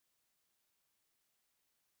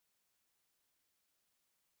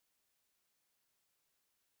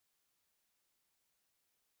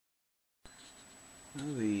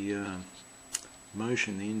The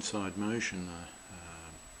motion, the inside motion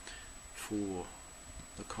for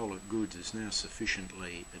the Collet Goods is now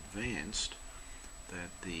sufficiently advanced that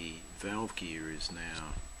the valve gear is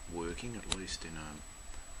now working, at least in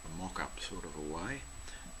a mock-up sort of a way,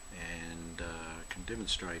 and can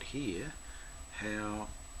demonstrate here how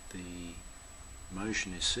the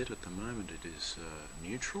motion is set. At the moment it is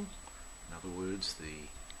neutral. In other words, the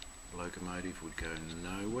locomotive would go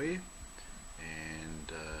nowhere,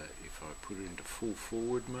 and if I put it into full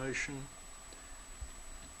forward motion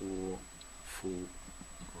or full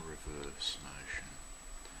reverse motion.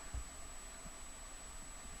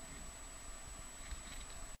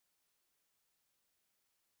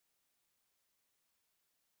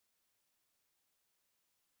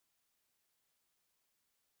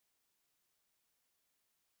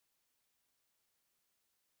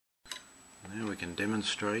 Now we can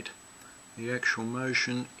demonstrate the actual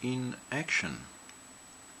motion in action.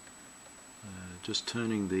 Just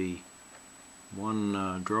turning the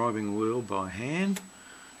one driving wheel by hand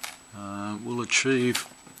will achieve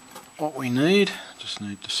what we need. Just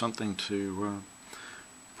need something to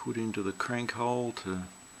put into the crank hole to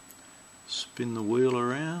spin the wheel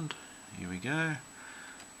around. Here we go,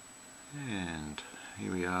 and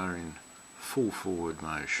here we are in full forward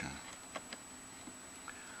motion.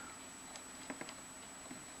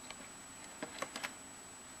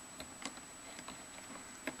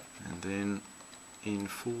 And then in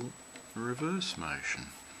full reverse motion.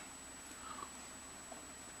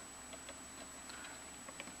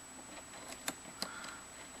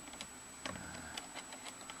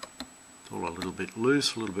 It's all a little bit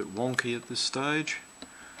loose, a little bit wonky at this stage,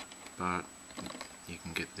 but you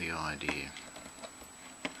can get the idea.